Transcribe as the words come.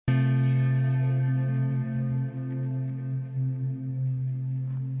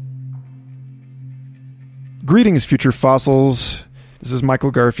Greetings, future fossils. This is Michael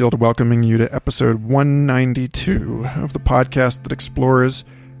Garfield welcoming you to episode 192 of the podcast that explores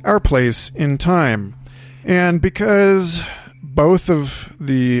our place in time. And because both of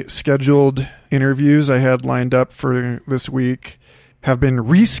the scheduled interviews I had lined up for this week have been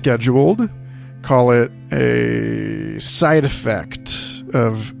rescheduled, call it a side effect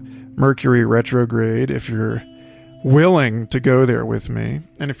of Mercury retrograde if you're willing to go there with me.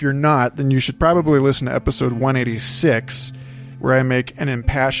 And if you're not, then you should probably listen to episode 186, where I make an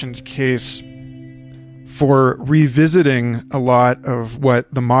impassioned case for revisiting a lot of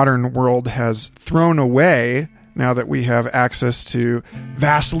what the modern world has thrown away now that we have access to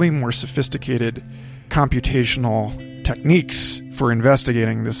vastly more sophisticated computational techniques for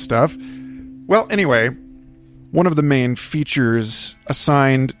investigating this stuff. Well, anyway, one of the main features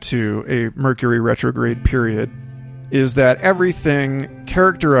assigned to a Mercury retrograde period is that everything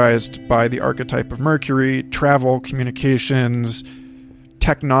characterized by the archetype of Mercury, travel, communications,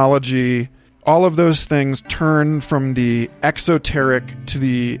 technology, all of those things turn from the exoteric to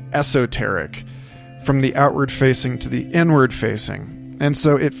the esoteric, from the outward-facing to the inward-facing. And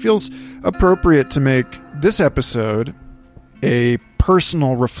so it feels appropriate to make this episode a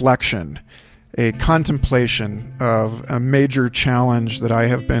personal reflection, a contemplation of a major challenge that I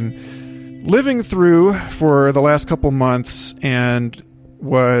have been living through for the last couple months and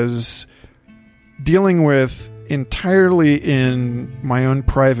was dealing with entirely in my own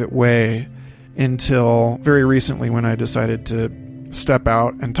private way until very recently when I decided to step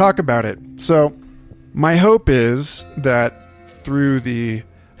out and talk about it. So my hope is that through the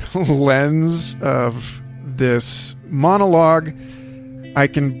lens of this monologue, I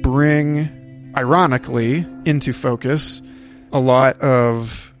can bring, ironically, into focus a lot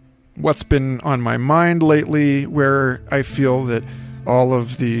of what's been on my mind lately, where I feel that all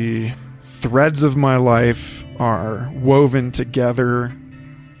of the threads of my life are woven together.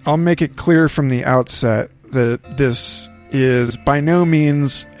 I'll make it clear from the outset that this is by no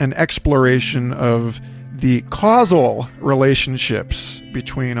means an exploration of the causal relationships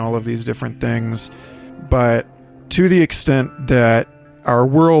between all of these different things, but to the extent that our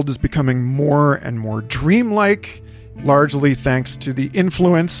world is becoming more and more dreamlike, largely thanks to the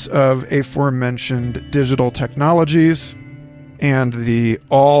influence of aforementioned digital technologies and the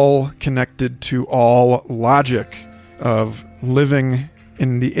all-connected-to-all logic of living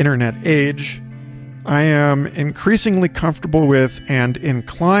in the internet age, I am increasingly comfortable with and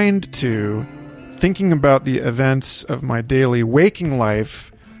inclined to thinking about the events of my daily waking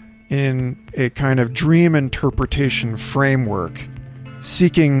life in a kind of dream interpretation framework,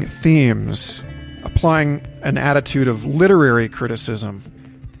 seeking themes, applying an attitude of literary criticism.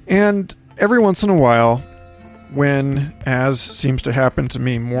 And every once in a while, when, as seems to happen to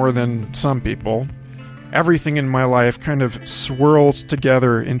me more than some people, everything in my life kind of swirls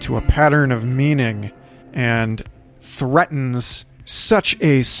together into a pattern of meaning and threatens such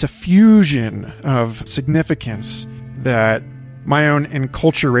a suffusion of significance that my own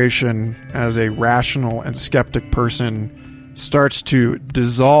enculturation as a rational and skeptic person starts to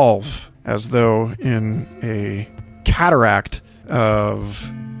dissolve as though in a cataract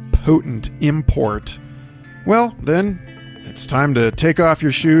of potent import. Well, then, it's time to take off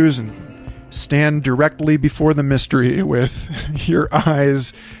your shoes and stand directly before the mystery with your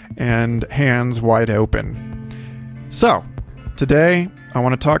eyes and hands wide open. So, today, I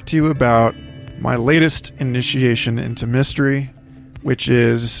want to talk to you about my latest initiation into mystery, which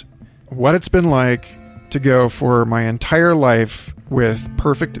is what it's been like to go for my entire life with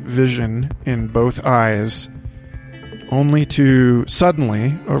perfect vision in both eyes, only to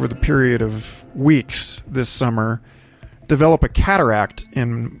suddenly, over the period of weeks this summer, develop a cataract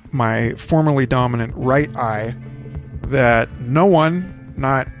in my formerly dominant right eye that no one,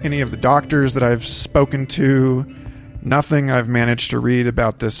 not any of the doctors that I've spoken to, nothing I've managed to read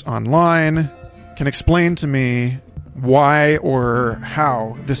about this online, can explain to me why or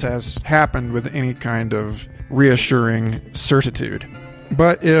how this has happened with any kind of reassuring certitude.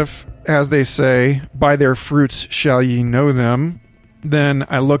 But if, as they say, by their fruits shall ye know them, then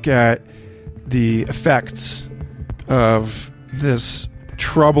I look at the effects of this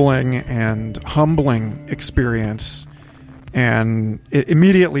troubling and humbling experience, and it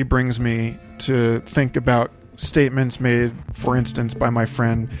immediately brings me to think about statements made, for instance, by my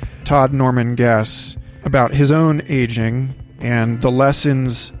friend Todd Norman Guess about his own aging and the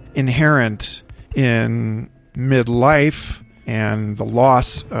lessons inherent in midlife and the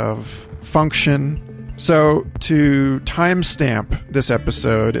loss of function. So to timestamp this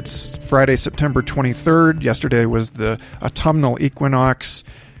episode, it's Friday, September 23rd. Yesterday was the autumnal equinox.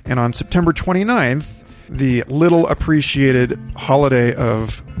 And on September 29th, the little appreciated holiday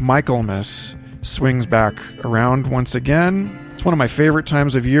of Michaelmas swings back around once again. It's one of my favorite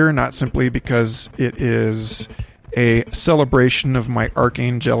times of year, not simply because it is a celebration of my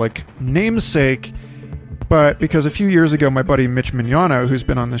archangelic namesake, but because a few years ago, my buddy Mitch Mignano, who's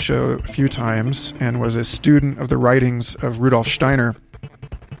been on the show a few times and was a student of the writings of Rudolf Steiner,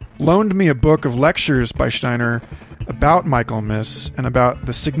 loaned me a book of lectures by Steiner about Michaelmas and about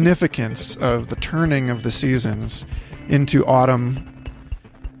the significance of the turning of the seasons into autumn,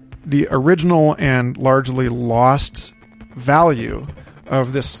 the original and largely lost value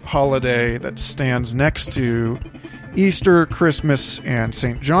of this holiday that stands next to Easter, Christmas, and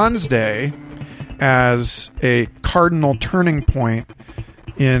St. John's Day as a cardinal turning point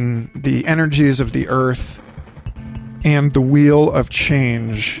in the energies of the earth and the wheel of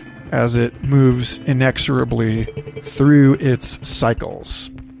change as it moves inexorably through its cycles.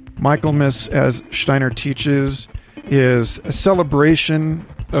 Michaelmas, as Steiner teaches, is a celebration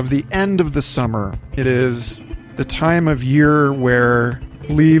of the end of the summer. It is the time of year where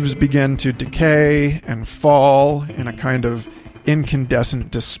leaves begin to decay and fall in a kind of incandescent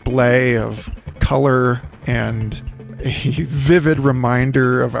display of color and a vivid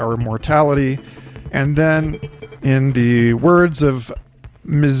reminder of our mortality. And then, in the words of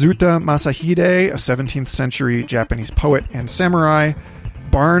Mizuta Masahide, a 17th century Japanese poet and samurai,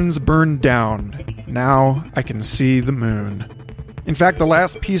 barns burned down. Now I can see the moon. In fact, the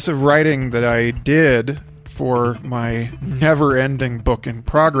last piece of writing that I did for my never-ending book in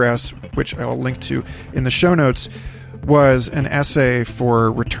progress, which I will link to in the show notes, was an essay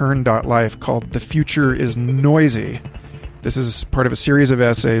for Return.Life called The Future is Noisy. This is part of a series of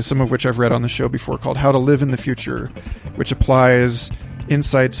essays, some of which I've read on the show before, called How to Live in the Future, which applies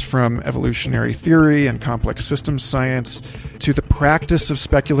insights from evolutionary theory and complex systems science to the practice of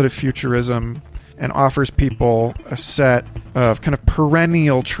speculative futurism, and offers people a set of kind of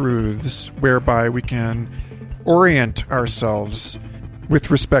perennial truths whereby we can orient ourselves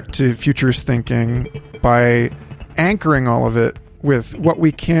with respect to futures thinking by anchoring all of it with what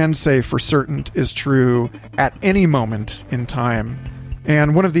we can say for certain is true at any moment in time.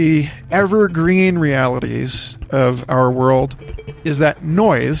 And one of the evergreen realities of our world is that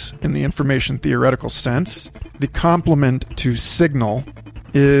noise, in the information theoretical sense, the complement to signal,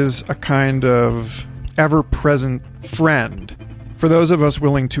 is a kind of ever-present friend for those of us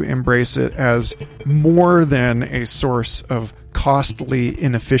willing to embrace it as more than a source of costly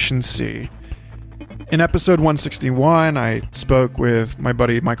inefficiency. In episode 161, I spoke with my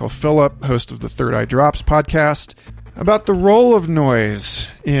buddy Michael Phillip, host of the Third Eye Drops podcast, about the role of noise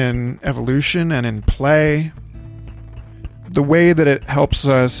in evolution and in play, the way that it helps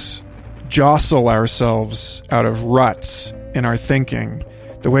us jostle ourselves out of ruts in our thinking,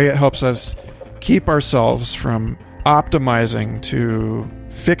 the way it helps us keep ourselves from optimizing to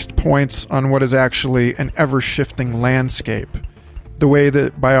fixed points on what is actually an ever-shifting landscape, the way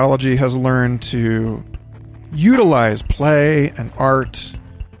that biology has learned to utilize play and art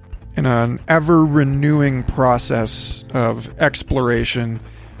in an ever-renewing process of exploration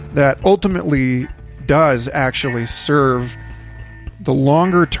that ultimately does actually serve the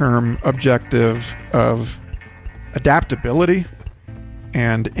longer-term objective of adaptability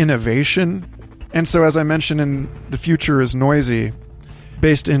and innovation. And so, as I mentioned in The Future is Noisy,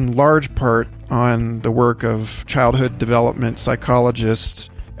 based in large part on the work of childhood development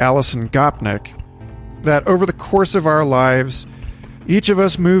psychologist Alison Gopnik, that over the course of our lives, each of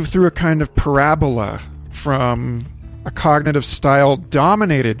us move through a kind of parabola from a cognitive style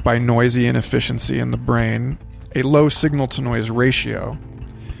dominated by noisy inefficiency in the brain, a low signal-to-noise ratio,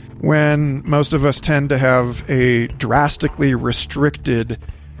 when most of us tend to have a drastically restricted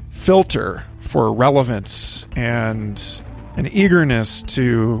filter for relevance and an eagerness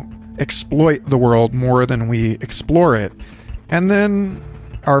to exploit the world more than we explore it. And then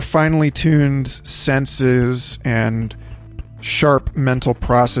our finely tuned senses and sharp mental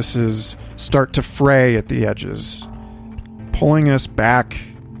processes start to fray at the edges, pulling us back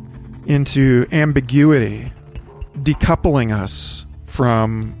into ambiguity, decoupling us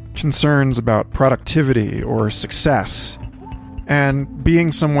from concerns about productivity or success, and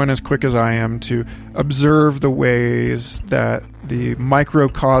being someone as quick as I am to observe the ways that the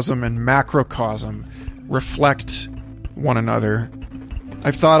microcosm and macrocosm reflect one another.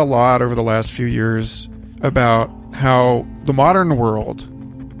 I've thought a lot over the last few years about how the modern world,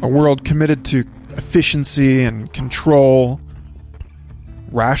 a world committed to efficiency and control,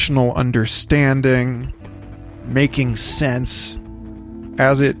 rational understanding, making sense,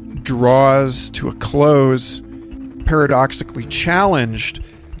 as it draws to a close, paradoxically challenged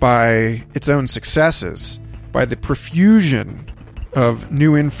by its own successes, by the profusion of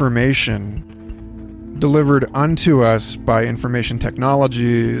new information delivered unto us by information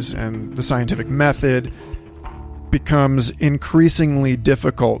technologies and the scientific method, becomes increasingly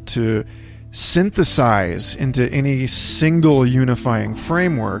difficult to synthesize into any single unifying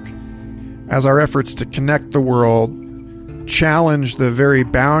framework, as our efforts to connect the world challenge the very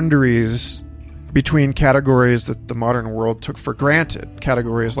boundaries between categories that the modern world took for granted,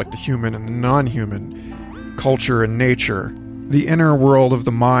 categories like the human and the non-human, culture and nature, the inner world of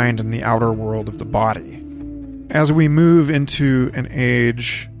the mind and the outer world of the body. As we move into an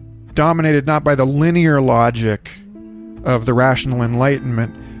age dominated not by the linear logic of the rational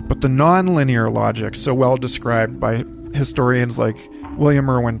Enlightenment, but the non-linear logic so well described by historians like William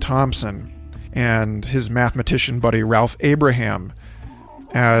Irwin Thompson and his mathematician buddy Ralph Abraham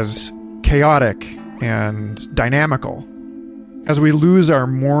as chaotic and dynamical. As we lose our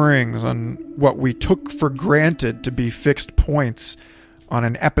moorings on what we took for granted to be fixed points on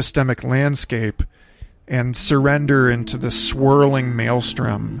an epistemic landscape and surrender into the swirling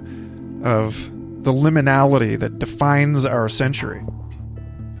maelstrom of the liminality that defines our century,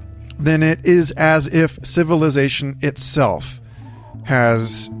 then it is as if civilization itself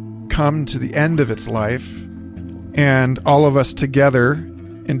has come to the end of its life, and all of us together,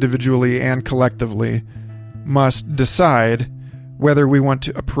 individually and collectively, must decide whether we want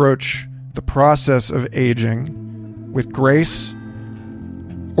to approach the process of aging with grace,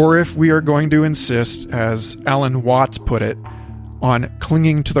 or if we are going to insist, as Alan Watts put it, on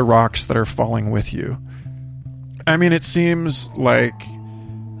clinging to the rocks that are falling with you. I mean, it seems like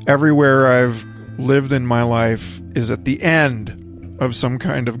everywhere I've lived in my life is at the end of some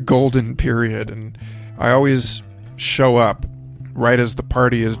kind of golden period, and I always show up right as the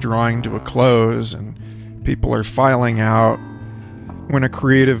party is drawing to a close and people are filing out, when a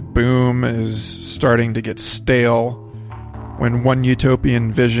creative boom is starting to get stale, when one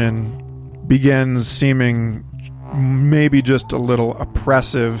utopian vision begins seeming maybe just a little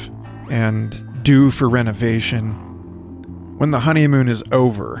oppressive and due for renovation, when the honeymoon is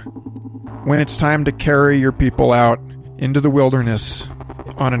over, when it's time to carry your people out into the wilderness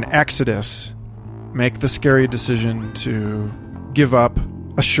on an exodus, make the scary decision to give up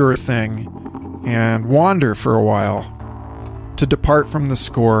a sure thing and wander for a while, to depart from the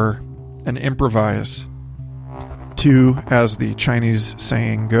score and improvise, to, as the Chinese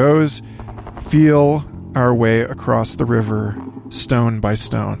saying goes, feel our way across the river stone by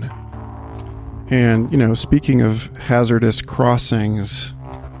stone. And, speaking of hazardous crossings,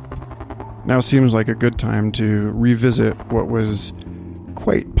 now seems like a good time to revisit what was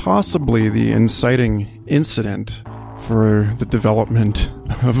quite possibly the inciting incident for the development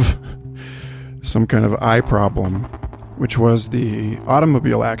of some kind of eye problem, which was the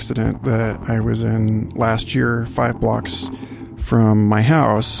automobile accident that I was in last year, 5 blocks from my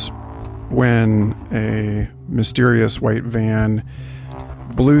house, when a mysterious white van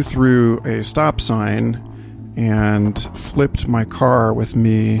blew through a stop sign and flipped my car with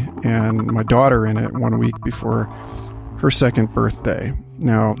me and my daughter in it 1 week before her 2nd birthday.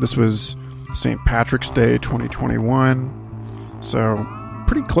 Now, this was St. Patrick's Day 2021, so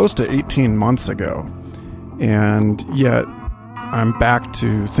pretty close to 18 months ago. And yet, I'm back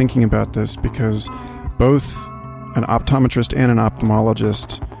to thinking about this because both an optometrist and an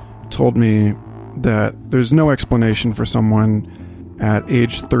ophthalmologist told me that there's no explanation for someone at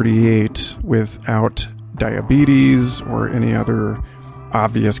age 38 without diabetes or any other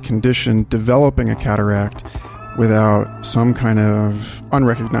obvious condition developing a cataract without some kind of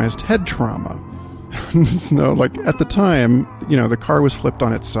unrecognized head trauma. So, at the time, the car was flipped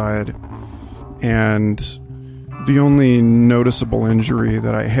on its side, and the only noticeable injury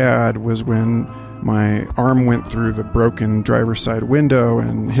that I had was when my arm went through the broken driver's side window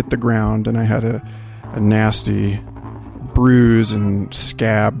and hit the ground, and I had a nasty bruise and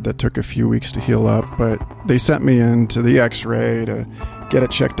scab that took a few weeks to heal up. But they sent me into the x-ray to get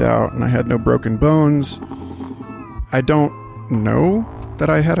it checked out, and I had no broken bones. I don't know that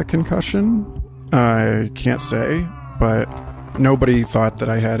I had a concussion. I can't say, but nobody thought that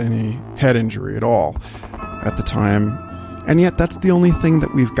I had any head injury at all at the time. And yet that's the only thing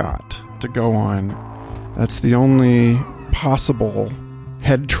that we've got to go on. That's the only possible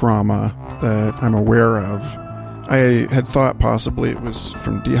head trauma that I'm aware of. I had thought possibly it was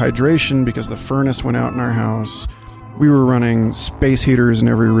from dehydration because the furnace went out in our house. We were running space heaters in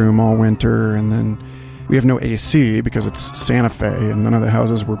every room all winter, and then we have no AC because it's Santa Fe, and none of the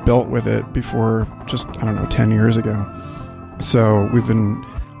houses were built with it before just, 10 years ago. So we've been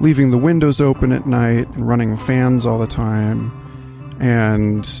leaving the windows open at night and running fans all the time.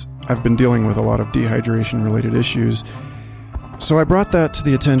 and I've been dealing with a lot of dehydration-related issues. So I brought that to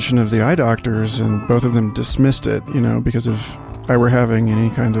the attention of the eye doctors, and both of them dismissed it, because if I were having any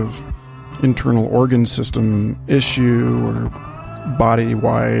kind of internal organ system issue or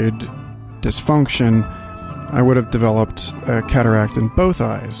body-wide dysfunction, I would have developed a cataract in both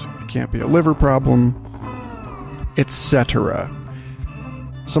eyes. It can't be a liver problem, etc.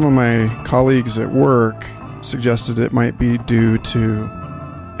 Some of my colleagues at work suggested it might be due to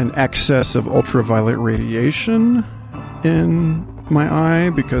an excess of ultraviolet radiation in my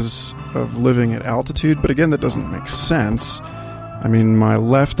eye because of living at altitude, but again, that doesn't make sense. I mean, my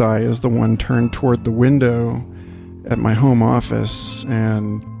left eye is the one turned toward the window at my home office,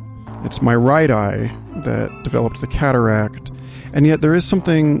 and it's my right eye that developed the cataract, and yet there is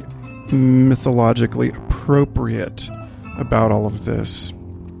something mythologically appropriate about all of this.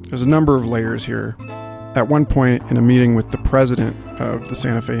 There's a number of layers here. At one point, in a meeting with the president of the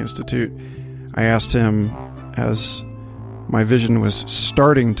Santa Fe Institute, I asked him, as my vision was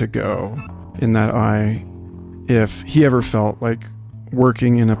starting to go in that eye, if he ever felt like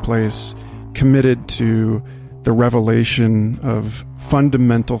working in a place committed to the revelation of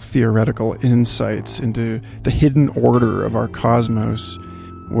fundamental theoretical insights into the hidden order of our cosmos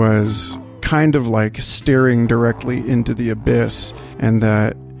was kind of like staring directly into the abyss, and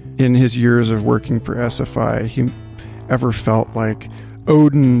that in his years of working for SFI, he ever felt like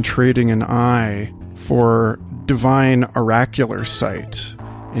Odin trading an eye for divine oracular sight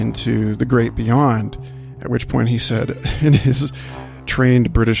into the great beyond, at which point he said, in his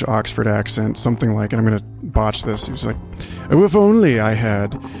trained British Oxford accent, something like, and I'm going to botch this, he was like, "Oh, if only I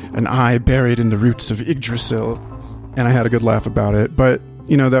had an eye buried in the roots of Yggdrasil." And I had a good laugh about it, but,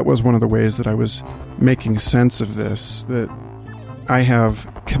 that was one of the ways that I was making sense of this, that I have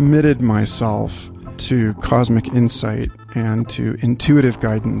committed myself to cosmic insight and to intuitive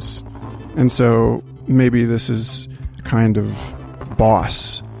guidance. And so maybe this is a kind of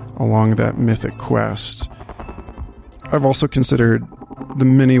boss along that mythic quest. I've also considered the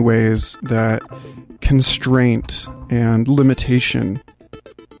many ways that constraint and limitation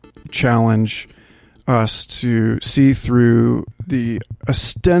challenge us to see through the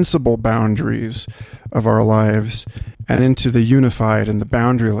ostensible boundaries of our lives and into the unified and the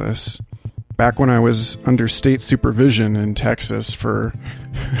boundaryless. Back when I was under state supervision in Texas for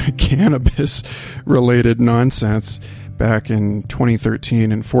cannabis-related nonsense back in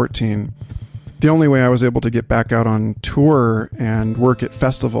 2013 and 14, the only way I was able to get back out on tour and work at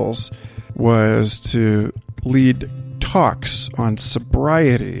festivals was to lead talks on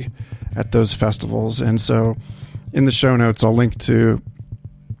sobriety at those festivals. And so in the show notes, I'll link to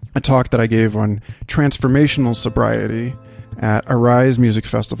a talk that I gave on transformational sobriety at Arise Music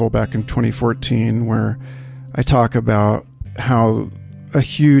Festival back in 2014, where I talk about how a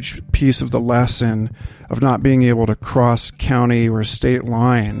huge piece of the lesson of not being able to cross county or state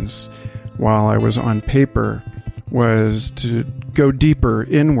lines while I was on paper was to go deeper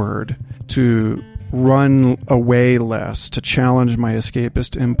inward, to run away less, to challenge my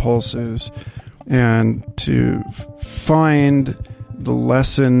escapist impulses, and to find the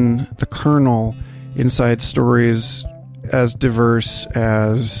lesson, the kernel inside stories as diverse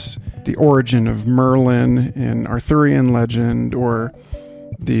as the origin of Merlin in Arthurian legend, or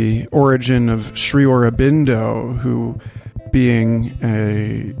the origin of Sri Aurobindo, who, being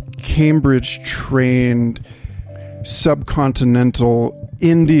a Cambridge-trained subcontinental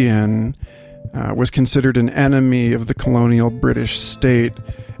Indian, was considered an enemy of the colonial British state,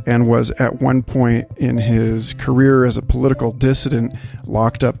 and was at one point in his career as a political dissident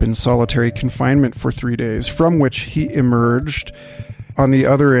locked up in solitary confinement for 3 days, from which he emerged on the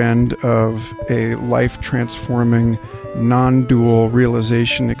other end of a life-transforming, non-dual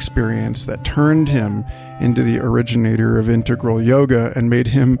realization experience that turned him into the originator of integral yoga and made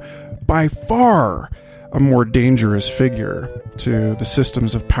him, by far, a more dangerous figure to the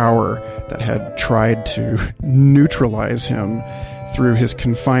systems of power that had tried to neutralize him through his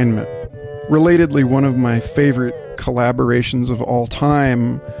confinement. Relatedly, one of my favorite collaborations of all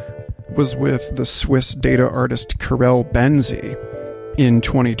time was with the Swiss data artist Karel Benzi in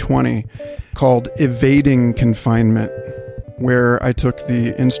 2020, called Evading Confinement, where I took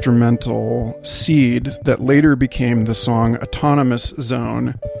the instrumental Seed that later became the song Autonomous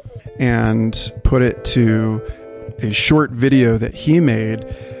Zone and put it to a short video that he made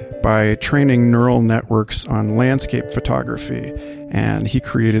by training neural networks on landscape photography. And he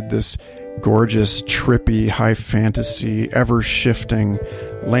created this gorgeous, trippy, high fantasy, ever-shifting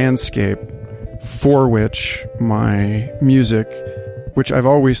landscape for which my music, which I've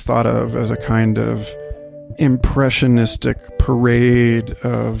always thought of as a kind of impressionistic parade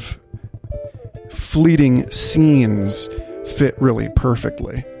of fleeting scenes fit really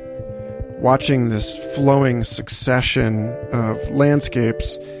perfectly. Watching this flowing succession of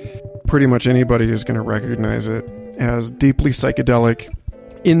landscapes, pretty much anybody is going to recognize it as deeply psychedelic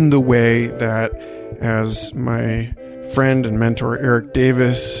in the way that, as my friend and mentor Eric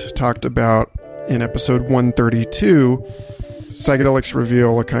Davis talked about in episode 132, psychedelics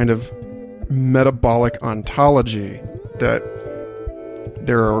reveal a kind of metabolic ontology, that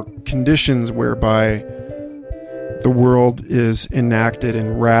there are conditions whereby the world is enacted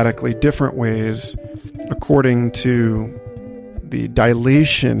in radically different ways according to the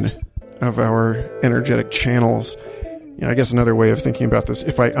dilation of our energetic channels. I guess another way of thinking about this,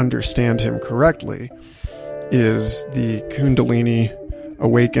 if I understand him correctly, is the Kundalini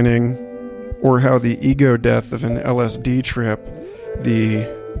awakening, or how the ego death of an LSD trip, the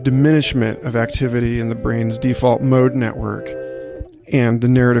diminishment of activity in the brain's default mode network, and the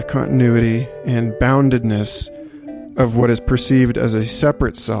narrative continuity and boundedness of what is perceived as a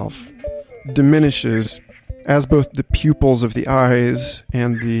separate self diminishes as both the pupils of the eyes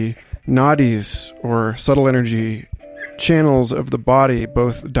and the nadis, or subtle energy channels of the body,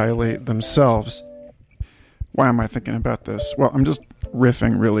 both dilate themselves. Why am I thinking about this? Well, I'm just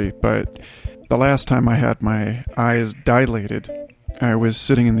riffing, really, but the last time I had my eyes dilated, I was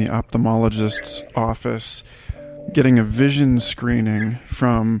sitting in the ophthalmologist's office getting a vision screening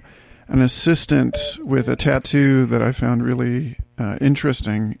from an assistant with a tattoo that I found really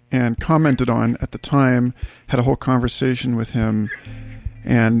interesting and commented on at the time, had a whole conversation with him,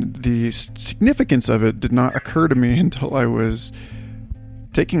 and the significance of it did not occur to me until I was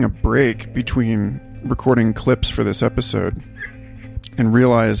taking a break between recording clips for this episode and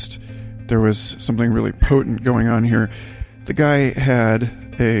realized there was something really potent going on here. The guy had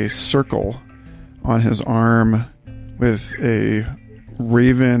a circle on his arm with a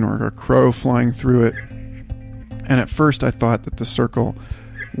raven or a crow flying through it. And at first I thought that the circle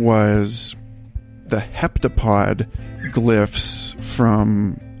was the heptapod glyphs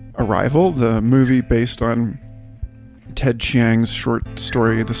from Arrival, the movie based on Ted Chiang's short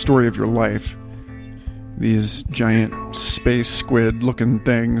story, The Story of Your Life. These giant space squid-looking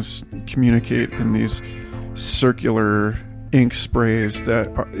things communicate in these circular ink sprays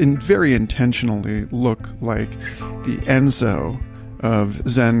that are very intentionally look like the Enso of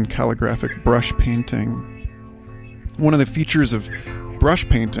Zen calligraphic brush painting. One of the features of brush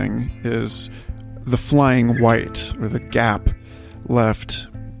painting is the flying white, or the gap left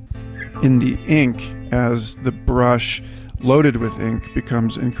in the ink as the brush loaded with ink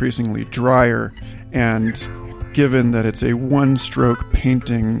becomes increasingly drier. And given that it's a one-stroke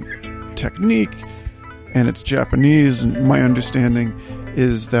painting technique and it's Japanese, and my understanding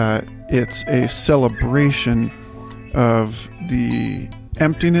is that it's a celebration of the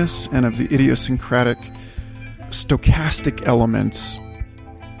emptiness and of the idiosyncratic stochastic elements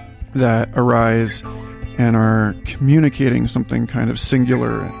that arise and are communicating something kind of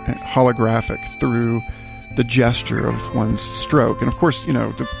singular and holographic through the gesture of one's stroke. And of course,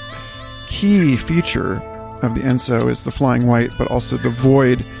 the key feature of the Enso is the flying white, but also the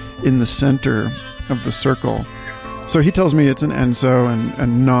void in the center of the circle. So he tells me it's an Enso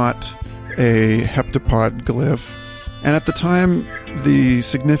and not a heptapod glyph. And at the time, the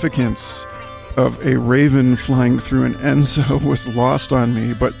significance of a raven flying through an Enso was lost on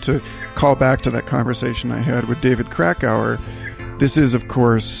me. But to call back to that conversation I had with David Krakauer, this is, of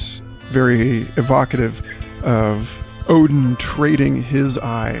course, very evocative of Odin trading his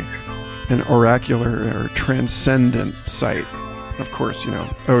eye, an oracular or transcendent sight. Of course,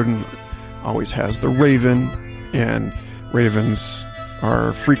 Odin always has the raven, and ravens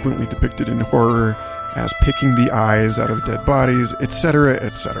are frequently depicted in horror as picking the eyes out of dead bodies, etc.,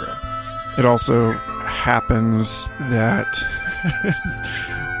 etc. It also happens that,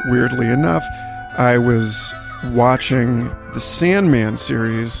 weirdly enough, I was watching the Sandman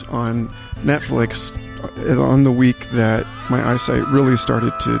series on Netflix on the week that my eyesight really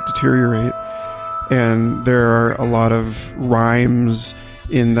started to deteriorate, and there are a lot of rhymes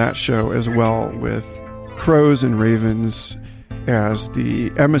in that show as well, with crows and ravens as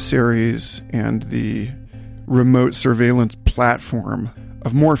the emissaries and the remote surveillance platform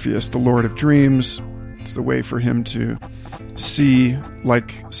of Morpheus, the Lord of Dreams. It's the way for him to see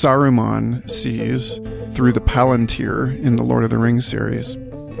like Saruman sees through the Palantir in the Lord of the Rings series.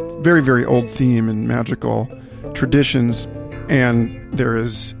 It's a very, very old theme in magical traditions, and there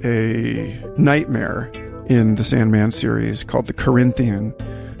is a nightmare in the Sandman series called the Corinthian,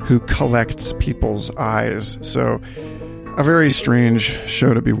 who collects people's eyes. So A very strange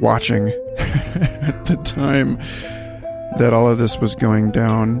show to be watching at the time that all of this was going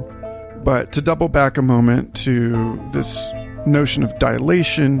down. But to double back a moment to this notion of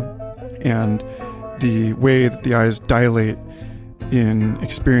dilation and the way that the eyes dilate in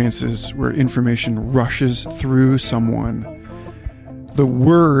experiences where information rushes through someone, the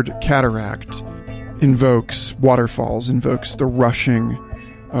word cataract invokes waterfalls, invokes the rushing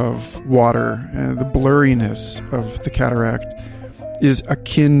of water, and the blurriness of the cataract is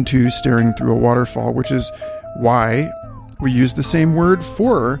akin to staring through a waterfall, which is why we use the same word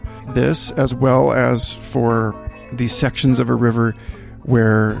for this as well as for these sections of a river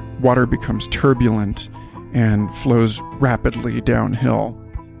where water becomes turbulent and flows rapidly downhill.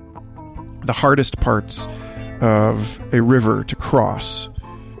 The hardest parts of a river to cross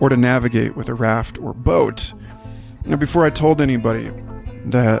or to navigate with a raft or boat. Now, before I told anybody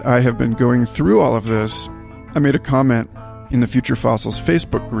that I have been going through all of this, I made a comment in the Future Fossils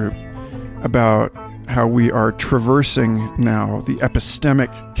Facebook group about how we are traversing now the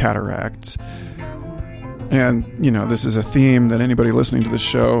epistemic cataracts. And, this is a theme that anybody listening to the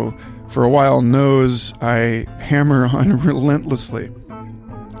show for a while knows I hammer on relentlessly.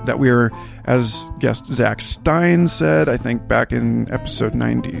 That we are, as guest Zach Stein said, I think back in episode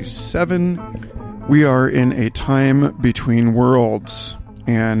 97, we are in a time between worlds.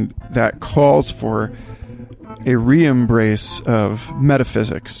 And that calls for a re-embrace of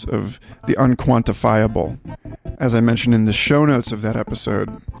metaphysics, of the unquantifiable. As I mentioned in the show notes of that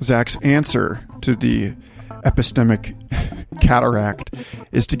episode, Zach's answer to the epistemic cataract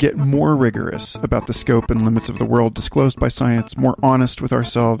is to get more rigorous about the scope and limits of the world disclosed by science, more honest with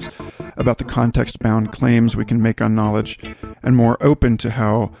ourselves about the context-bound claims we can make on knowledge, and more open to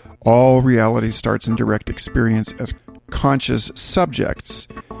how all reality starts in direct experience as conscious subjects,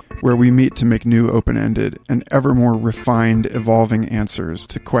 where we meet to make new open-ended and ever more refined, evolving answers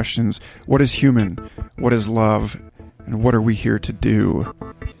to questions: what is human, what is love, and what are we here to do?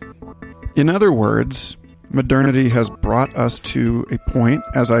 In other words, modernity has brought us to a point,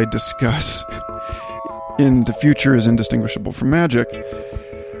 as I discuss in The Future is Indistinguishable from Magic,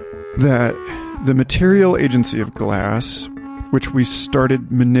 that the material agency of glass, which we started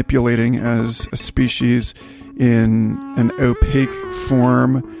manipulating as a species in an opaque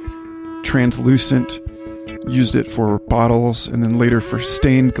form, translucent, used it for bottles, and then later for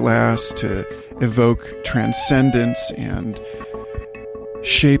stained glass to evoke transcendence and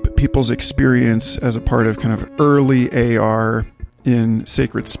shape people's experience as a part of kind of early AR in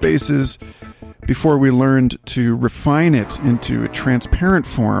sacred spaces, before we learned to refine it into a transparent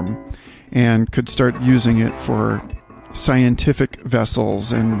form and could start using it for scientific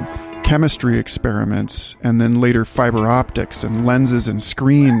vessels and chemistry experiments, and then later fiber optics and lenses and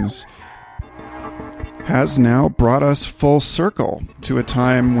screens, has now brought us full circle to a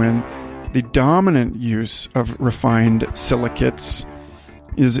time when the dominant use of refined silicates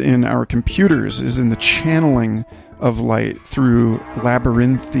is in our computers, is in the channeling of light through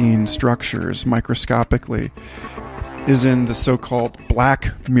labyrinthine structures microscopically, is in the so-called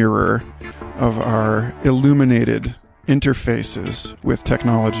black mirror of our illuminated interfaces with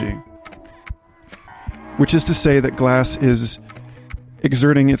technology. Which is to say that glass is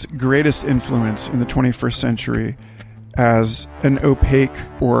exerting its greatest influence in the 21st century as an opaque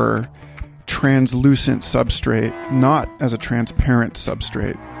or translucent substrate, not as a transparent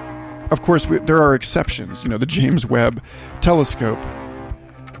substrate. Of course, there are exceptions. The James Webb Telescope,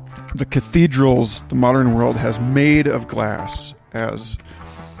 the cathedrals the modern world has made of glass as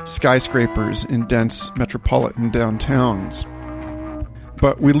skyscrapers in dense metropolitan downtowns.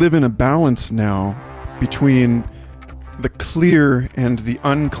 But we live in a balance now between the clear and the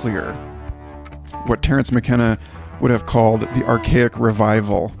unclear, what Terence McKenna would have called the archaic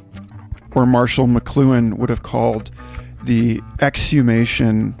revival, or Marshall McLuhan would have called the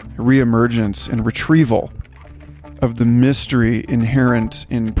exhumation, reemergence, and retrieval of the mystery inherent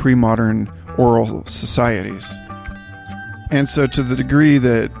in pre-modern oral societies. And so to the degree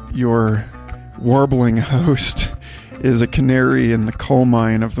that your warbling host is a canary in the coal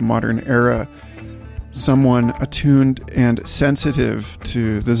mine of the modern era, someone attuned and sensitive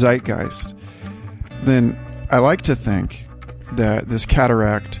to the zeitgeist, then I like to think that this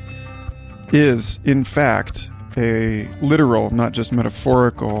cataract is, in fact, a literal, not just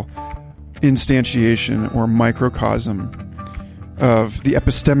metaphorical, instantiation or microcosm of the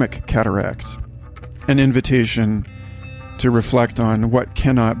epistemic cataract, an invitation to reflect on what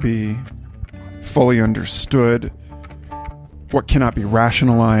cannot be fully understood, what cannot be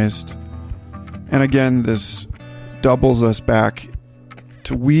rationalized. And again, this doubles us back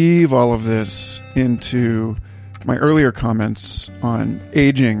to weave all of this into my earlier comments on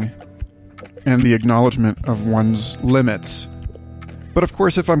aging and the acknowledgement of one's limits. But of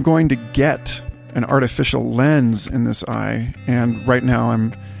course, if I'm going to get an artificial lens in this eye, and right now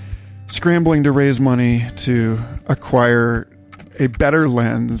I'm scrambling to raise money to acquire a better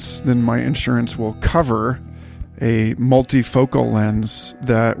lens than my insurance will cover, a multifocal lens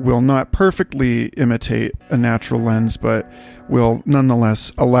that will not perfectly imitate a natural lens, but will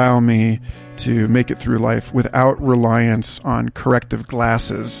nonetheless allow me to make it through life without reliance on corrective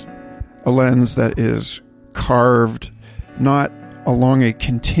glasses. A lens that is carved not along a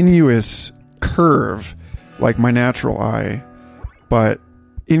continuous curve like my natural eye, but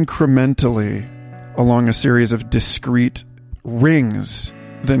incrementally along a series of discrete rings.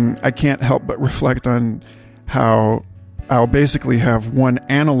 Then I can't help but reflect on how I'll basically have one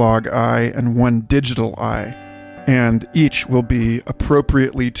analog eye and one digital eye, and each will be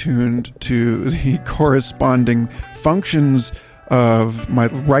appropriately tuned to the corresponding functions of my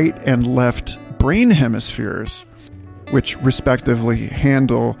right and left brain hemispheres, which respectively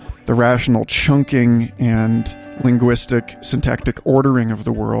handle the rational chunking and linguistic syntactic ordering of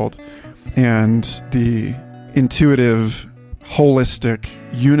the world, and the intuitive, holistic,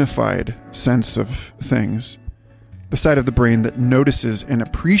 unified sense of things. The side of the brain that notices and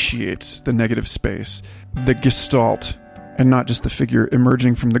appreciates the negative space, the gestalt, and not just the figure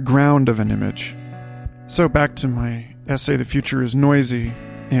emerging from the ground of an image. So back to my essay, The Future is Noisy,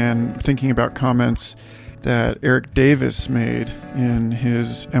 and thinking about comments that Eric Davis made in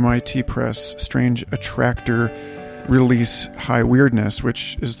his MIT Press Strange Attractor release High Weirdness,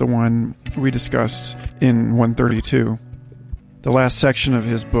 which is the one we discussed in 132. The last section of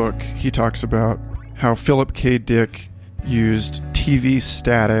his book, he talks about how Philip K. Dick used TV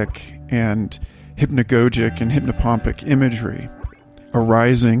static and hypnagogic and hypnopompic imagery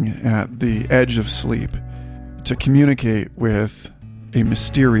arising at the edge of sleep to communicate with a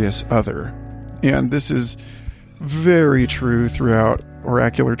mysterious other. And this is very true throughout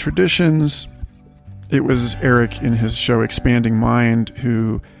oracular traditions. It was Eric in his show Expanding Mind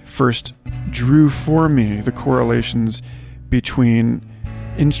who first drew for me the correlations between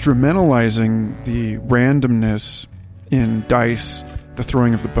instrumentalizing the randomness in dice, the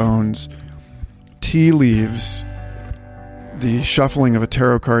throwing of the bones, tea leaves, the shuffling of a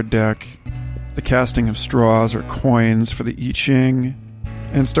tarot card deck, the casting of straws or coins for the I Ching,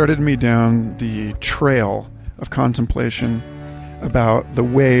 and started me down the trail of contemplation about the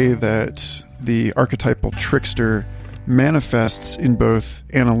way that the archetypal trickster manifests in both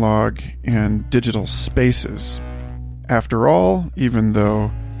analog and digital spaces. After all, even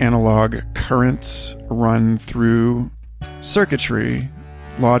though analog currents run through circuitry,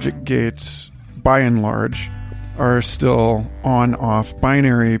 logic gates, by and large, are still on-off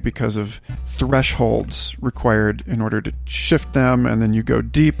binary because of thresholds required in order to shift them, and then you go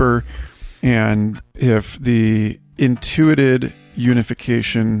deeper. And if the intuited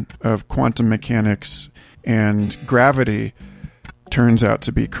unification of quantum mechanics and gravity turns out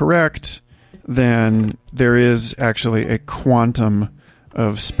to be correct, then there is actually a quantum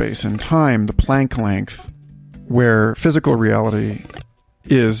of space and time, the Planck length, where physical reality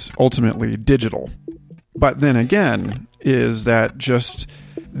is ultimately digital. But then again, is that just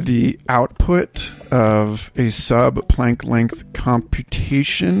the output of a sub-Planck length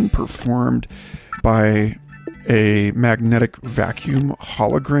computation performed by a magnetic vacuum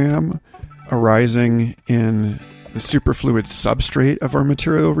hologram arising in the superfluid substrate of our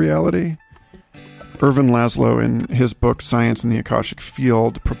material reality? Ervin Laszlo, in his book Science in the Akashic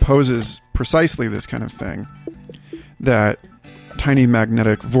Field, proposes precisely this kind of thing, that tiny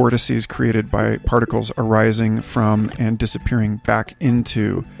magnetic vortices created by particles arising from and disappearing back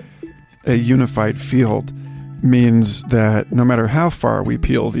into a unified field means that no matter how far we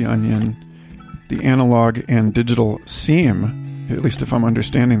peel the onion, the analog and digital seem, at least if I'm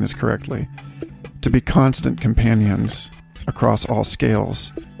understanding this correctly, to be constant companions across all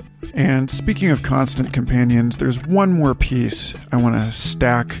scales. And speaking of constant companions, there's one more piece I want to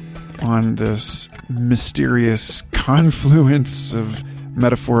stack on this mysterious confluence of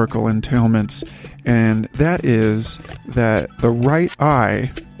metaphorical entailments, and that is that the right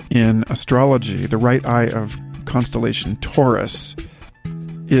eye in astrology, the right eye of constellation Taurus,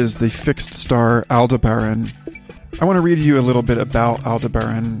 is the fixed star Aldebaran. I want to read you a little bit about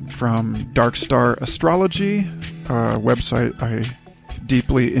Aldebaran from Dark Star Astrology, a website I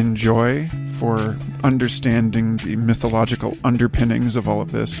deeply enjoy for understanding the mythological underpinnings of all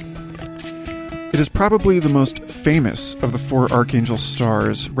of this. It is probably the most famous of the four archangel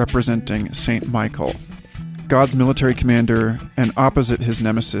stars representing Saint Michael, God's military commander, and opposite his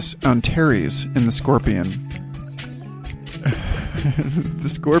nemesis Antares in the Scorpion. the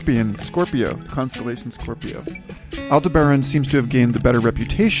Scorpio, constellation Scorpio. Aldebaran seems to have gained the better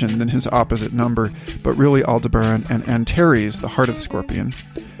reputation than his opposite number, but really Aldebaran and Antares, the heart of the Scorpion,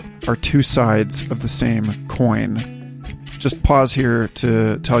 are two sides of the same coin. Just pause here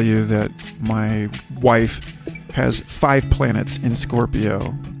to tell you that my wife has 5 planets in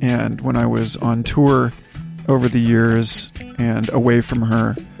Scorpio, and when I was on tour over the years and away from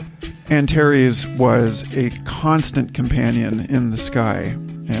her, Antares was a constant companion in the sky,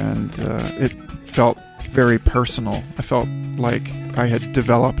 and it felt very personal. I felt like I had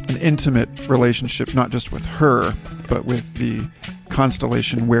developed an intimate relationship, not just with her, but with the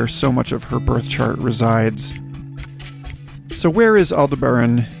constellation where so much of her birth chart resides. So where is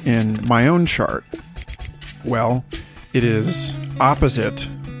Aldebaran in my own chart? Well, it is opposite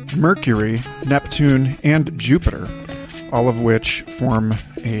Mercury, Neptune, and Jupiter, all of which form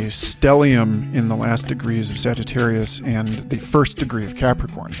a stellium in the last degrees of Sagittarius and the first degree of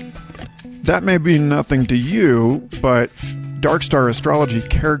Capricorn. That may be nothing to you, but Dark Star Astrology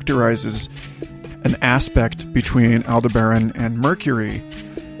characterizes an aspect between Aldebaran and Mercury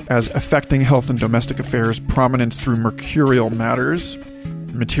as affecting health and domestic affairs, prominence through mercurial matters,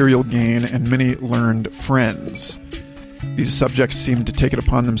 material gain, and many learned friends. These subjects seem to take it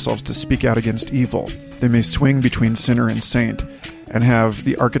upon themselves to speak out against evil. They may swing between sinner and saint, and have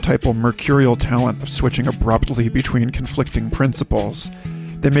the archetypal mercurial talent of switching abruptly between conflicting principles.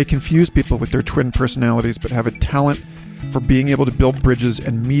 They may confuse people with their twin personalities, but have a talent for being able to build bridges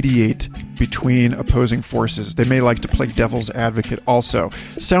and mediate between opposing forces. They may like to play devil's advocate also.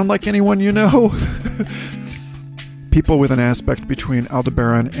 Sound like anyone you know? People with an aspect between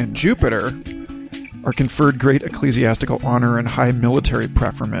Aldebaran and Jupiter are conferred great ecclesiastical honor and high military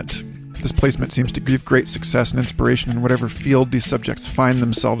preferment. This placement seems to give great success and inspiration in whatever field these subjects find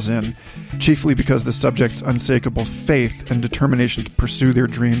themselves in, chiefly because the subjects' unshakable faith and determination to pursue their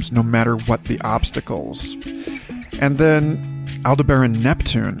dreams no matter what the obstacles. And then Aldebaran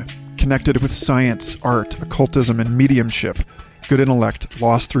Neptune, connected with science, art, occultism, and mediumship, good intellect,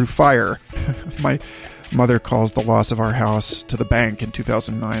 lost through fire. My mother calls the loss of our house to the bank in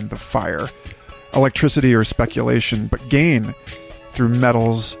 2009 the fire. Electricity or speculation, but gain through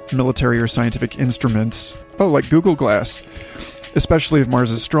metals, military or scientific instruments, like Google Glass. Especially if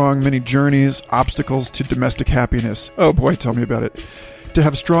Mars is strong, many journeys, obstacles to domestic happiness. Oh boy, tell me about it. To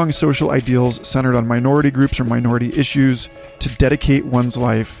have strong social ideals centered on minority groups or minority issues, to dedicate one's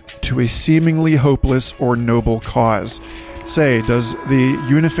life to a seemingly hopeless or noble cause. Say, does the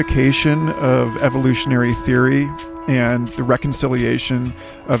unification of evolutionary theory and the reconciliation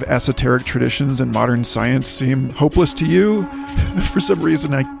of esoteric traditions and modern science seem hopeless to you? For some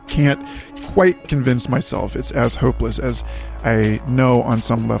reason, I can't quite convince myself it's as hopeless as I know on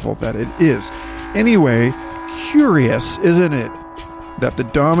some level that it is. Anyway, curious, isn't it, that the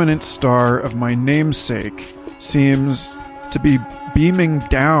dominant star of my namesake seems to be beaming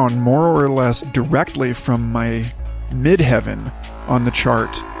down more or less directly from my midheaven on the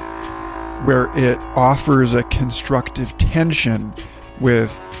chart, where it offers a constructive tension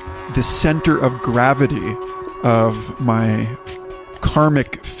with the center of gravity of my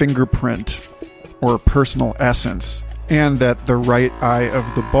karmic fingerprint or personal essence, and that the right eye of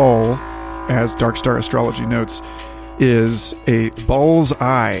the bull, as Dark Star Astrology notes, is a bull's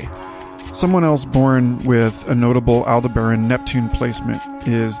eye. Someone else born with a notable Aldebaran Neptune placement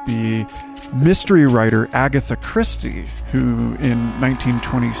is the mystery writer Agatha Christie, who in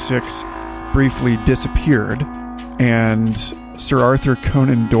 1926 briefly disappeared, and Sir Arthur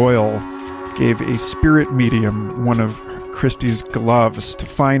Conan Doyle gave a spirit medium one of Christie's gloves to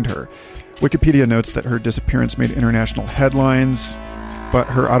find her. Wikipedia notes that her disappearance made international headlines, but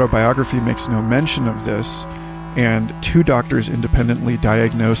her autobiography makes no mention of this, and 2 doctors independently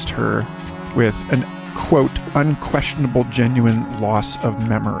diagnosed her with an, quote, unquestionable genuine loss of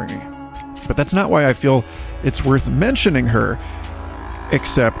memory. But that's not why I feel it's worth mentioning her,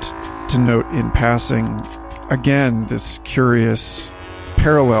 except to note in passing, again, this curious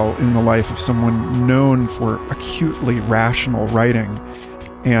parallel in the life of someone known for acutely rational writing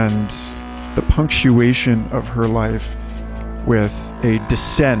and the punctuation of her life with a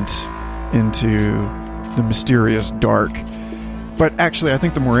descent into the mysterious dark. But actually, I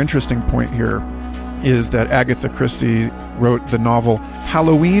think the more interesting point here is that Agatha Christie wrote the novel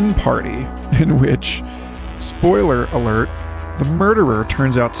Halloween Party, in which, spoiler alert, the murderer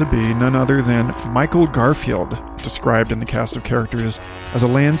turns out to be none other than Michael Garfield, described in the cast of characters as a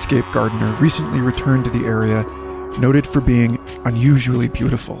landscape gardener recently returned to the area, noted for being unusually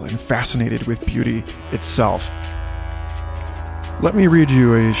beautiful and fascinated with beauty itself. Let me read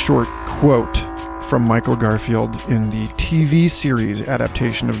you a short quote from Michael Garfield in the TV series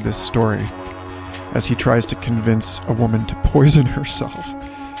adaptation of this story, as he tries to convince a woman to poison herself.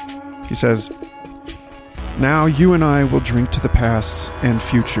 He says, "Now you and I will drink to the past and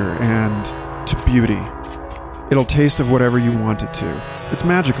future and to beauty. It'll taste of whatever you want it to. It's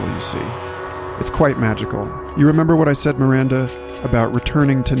magical, you see. It's quite magical. You remember what I said, Miranda, about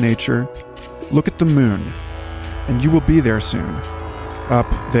returning to nature? Look at the moon, and you will be there soon. Up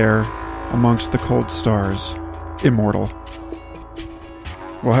there, amongst the cold stars, immortal."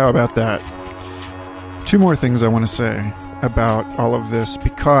 Well, how about that? Two more things I want to say about all of this,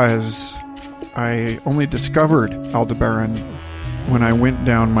 because I only discovered Aldebaran when I went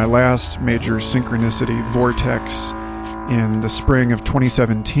down my last major synchronicity vortex in the spring of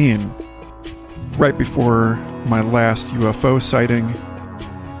 2017, right before my last UFO sighting.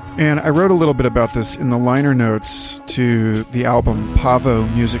 And I wrote a little bit about this in the liner notes to the album Pavo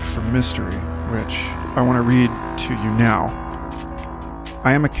Music for Mystery, which I want to read to you now.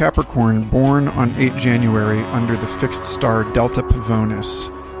 I am a Capricorn born on 8 January under the fixed star Delta Pavonis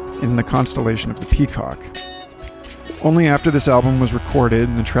in the constellation of the Peacock. Only after this album was recorded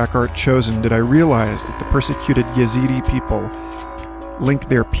and the track art chosen did I realize that the persecuted Yazidi people link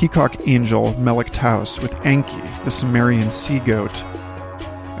their peacock angel Melek Taus with Enki, the Sumerian sea-goat,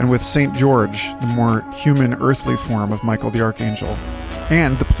 and with St. George, the more human earthly form of Michael the Archangel,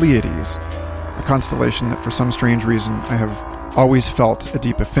 and the Pleiades, a constellation that for some strange reason I have always felt a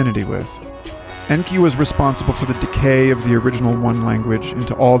deep affinity with. Enki was responsible for the decay of the original one language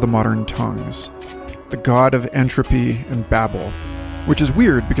into all the modern tongues, the god of entropy and Babel, which is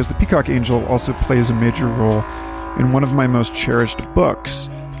weird because the Peacock Angel also plays a major role in one of my most cherished books,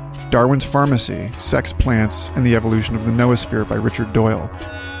 Darwin's Pharmacy, Sex, Plants, and the Evolution of the Noosphere by Richard Doyle,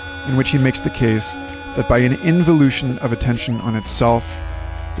 in which he makes the case that by an involution of attention on itself,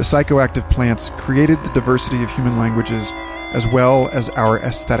 the psychoactive plants created the diversity of human languages as well as our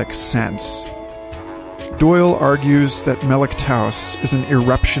aesthetic sense. Doyle argues that Melek Taus is an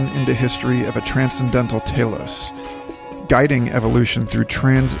eruption into history of a transcendental telos, guiding evolution through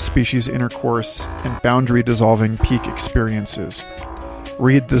trans-species intercourse and boundary-dissolving peak experiences.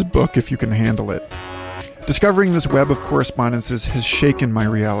 Read this book if you can handle it. Discovering this web of correspondences has shaken my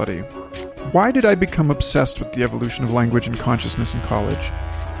reality. Why did I become obsessed with the evolution of language and consciousness in college?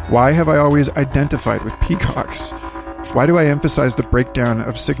 Why have I always identified with peacocks? Why do I emphasize the breakdown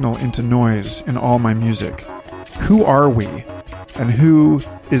of signal into noise in all my music? Who are we? And who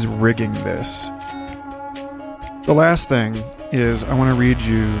is rigging this? The last thing is I want to read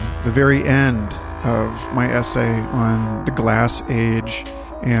you the very end of my essay on the Glass Age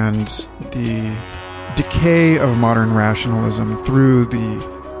and the decay of modern rationalism through the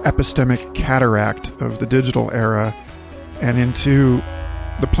epistemic cataract of the digital era and into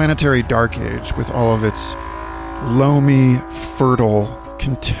the planetary dark age with all of its loamy, fertile,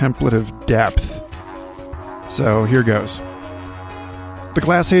 contemplative depth. So here goes. The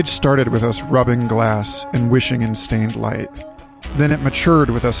Glass Age started with us rubbing glass and wishing in stained light. Then it matured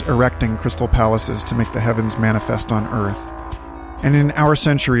with us erecting crystal palaces to make the heavens manifest on earth. And in our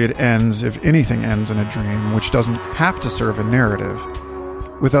century it ends, if anything ends in a dream, which doesn't have to serve a narrative,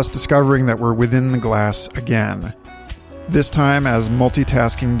 with us discovering that we're within the glass again. This time as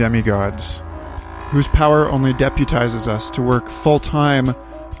multitasking demigods, whose power only deputizes us to work full-time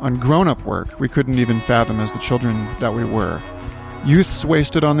on grown-up work we couldn't even fathom as the children that we were. Youth's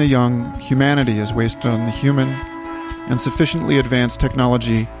wasted on the young, humanity is wasted on the human, and sufficiently advanced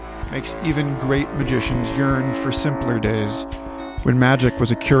technology makes even great magicians yearn for simpler days when magic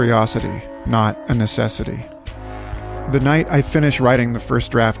was a curiosity, not a necessity. The night I finish writing the first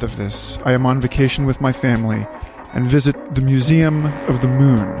draft of this, I am on vacation with my family and visit the Museum of the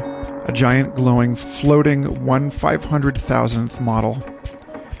Moon, a giant glowing floating 1/500,000th model,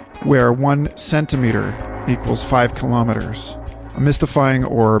 where 1 centimeter equals 5 kilometers, a mystifying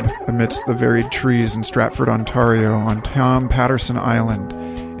orb amidst the varied trees in Stratford, Ontario on Tom Patterson Island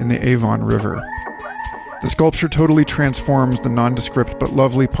in the Avon River. The sculpture totally transforms the nondescript but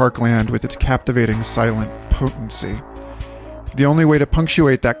lovely parkland with its captivating silent potency. The only way to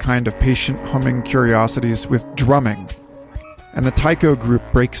punctuate that kind of patient humming curiosity is with drumming. And the taiko group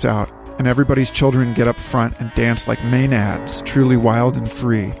breaks out, and everybody's children get up front and dance like maenads, truly wild and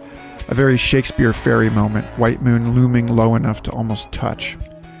free. A very Shakespeare fairy moment, white moon looming low enough to almost touch.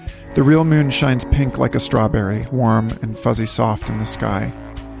 The real moon shines pink like a strawberry, warm and fuzzy soft in the sky.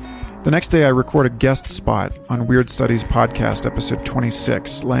 The next day I record a guest spot on Weird Studies podcast episode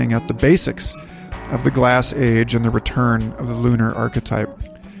 26, laying out the basics of the Glass Age and the return of the lunar archetype.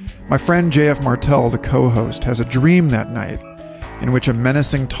 My friend J.F. Martel, the co-host, has a dream that night in which a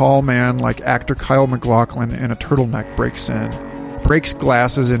menacing tall man like actor Kyle MacLachlan in a turtleneck breaks in, breaks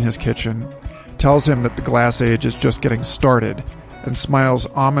glasses in his kitchen, tells him that the glass age is just getting started, and smiles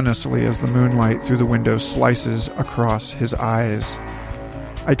ominously as the moonlight through the window slices across his eyes.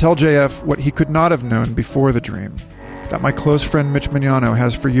 I tell JF what he could not have known before the dream, that my close friend Mitch Mignano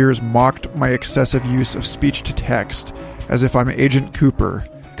has for years mocked my excessive use of speech-to-text as if I'm Agent Cooper,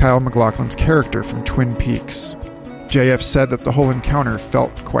 Kyle MacLachlan's character from Twin Peaks. JF said that the whole encounter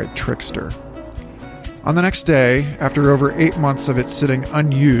felt quite trickster. On the next day, after over 8 months of it sitting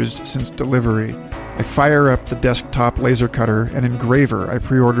unused since delivery, I fire up the desktop laser cutter and engraver I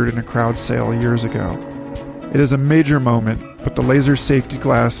pre-ordered in a crowd sale years ago. It is a major moment, but the laser safety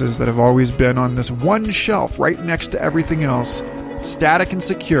glasses that have always been on this one shelf right next to everything else, static and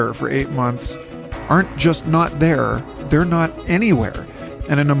secure for 8 months, aren't just not there, they're not anywhere.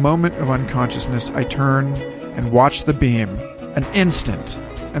 And in a moment of unconsciousness, I turn and watch the beam, an instant,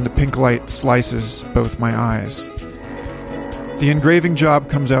 and the pink light slices both my eyes. The engraving job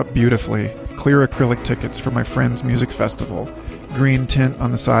comes out beautifully, clear acrylic tickets for my friend's music festival, green tint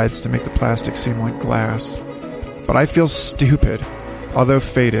on the sides to make the plastic seem like glass. But I feel stupid, although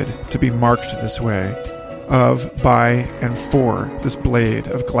fated, to be marked this way, of, by, and for this blade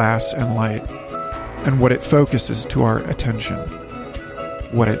of glass and light, and what it focuses to our attention,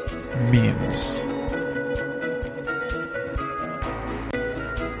 what it means.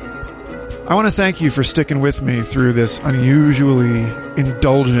 I want to thank you for sticking with me through this unusually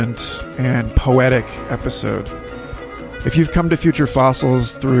indulgent and poetic episode. If you've come to Future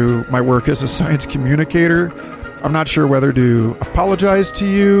Fossils through my work as a science communicator, I'm not sure whether to apologize to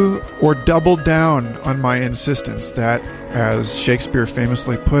you or double down on my insistence that, as Shakespeare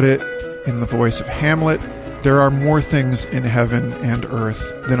famously put it in the voice of Hamlet, there are more things in heaven and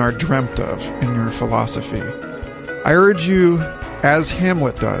earth than are dreamt of in your philosophy. I urge you, as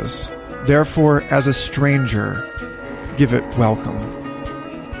Hamlet does, therefore as a stranger, give it welcome.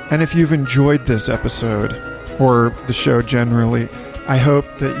 And if you've enjoyed this episode, or the show generally, I hope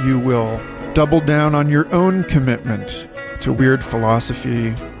that you will double down on your own commitment to weird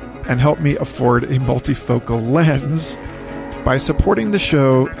philosophy and help me afford a multifocal lens by supporting the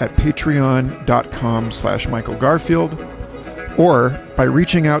show at patreon.com/Michael Garfield, or by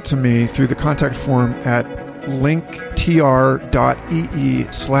reaching out to me through the contact form at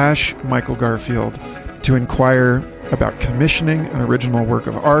linktr.ee/Michael Garfield to inquire about commissioning an original work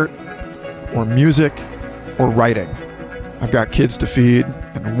of art, or music, or writing. I've got kids to feed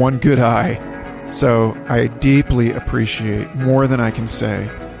and one good eye, so I deeply appreciate, more than I can say,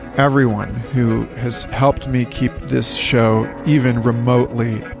 everyone who has helped me keep this show even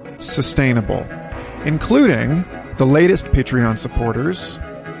remotely sustainable, including the latest Patreon supporters,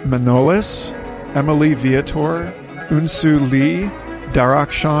 Manolis, Emily Viator, Unsu Lee,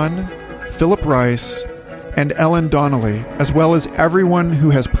 Darakshan, Philip Rice, and Ellen Donnelly, as well as everyone who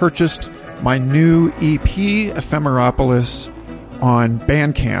has purchased my new EP, Ephemeropolis, on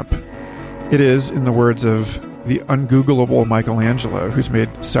Bandcamp. It is, in the words of the ungoogleable Michelangelo, who's made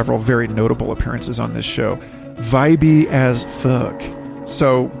several very notable appearances on this show, vibey as fuck.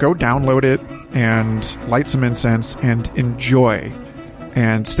 So go download it and light some incense and enjoy.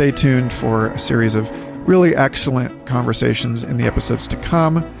 And stay tuned for a series of really excellent conversations in the episodes to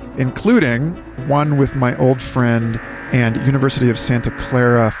come, including one with my old friend and University of Santa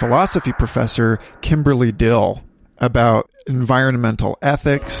Clara philosophy professor Kimberly Dill about environmental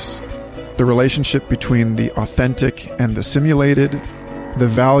ethics, the relationship between the authentic and the simulated, the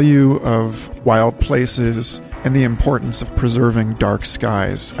value of wild places, and the importance of preserving dark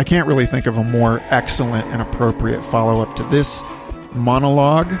skies. I can't really think of a more excellent and appropriate follow-up to this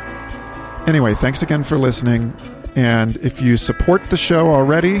monologue. Anyway, thanks again for listening. And if you support the show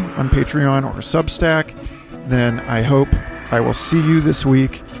already on Patreon or Substack, then I hope I will see you this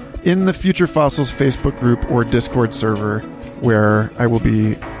week in the Future Fossils Facebook group or Discord server, where I will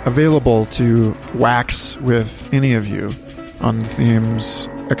be available to wax with any of you on the themes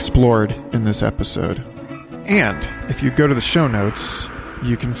explored in this episode. And if you go to the show notes,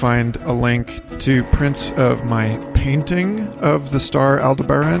 you can find a link to prints of my painting of the star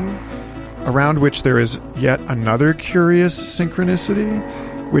Aldebaran, around which there is yet another curious synchronicity,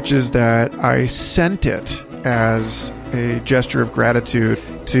 which is that I sent it as a gesture of gratitude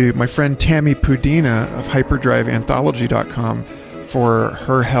to my friend Tammy Pudina of HyperdriveAnthology.com for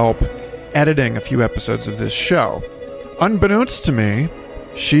her help editing a few episodes of this show. Unbeknownst to me,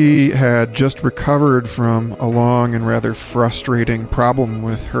 she had just recovered from a long and rather frustrating problem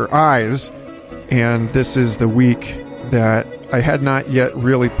with her eyes, and this is the week that I had not yet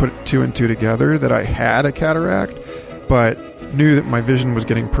really put two and two together that I had a cataract, but knew that my vision was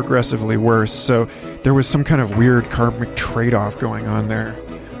getting progressively worse, so there was some kind of weird karmic trade-off going on there.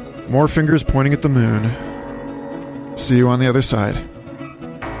 More fingers pointing at the moon. See you on the other side.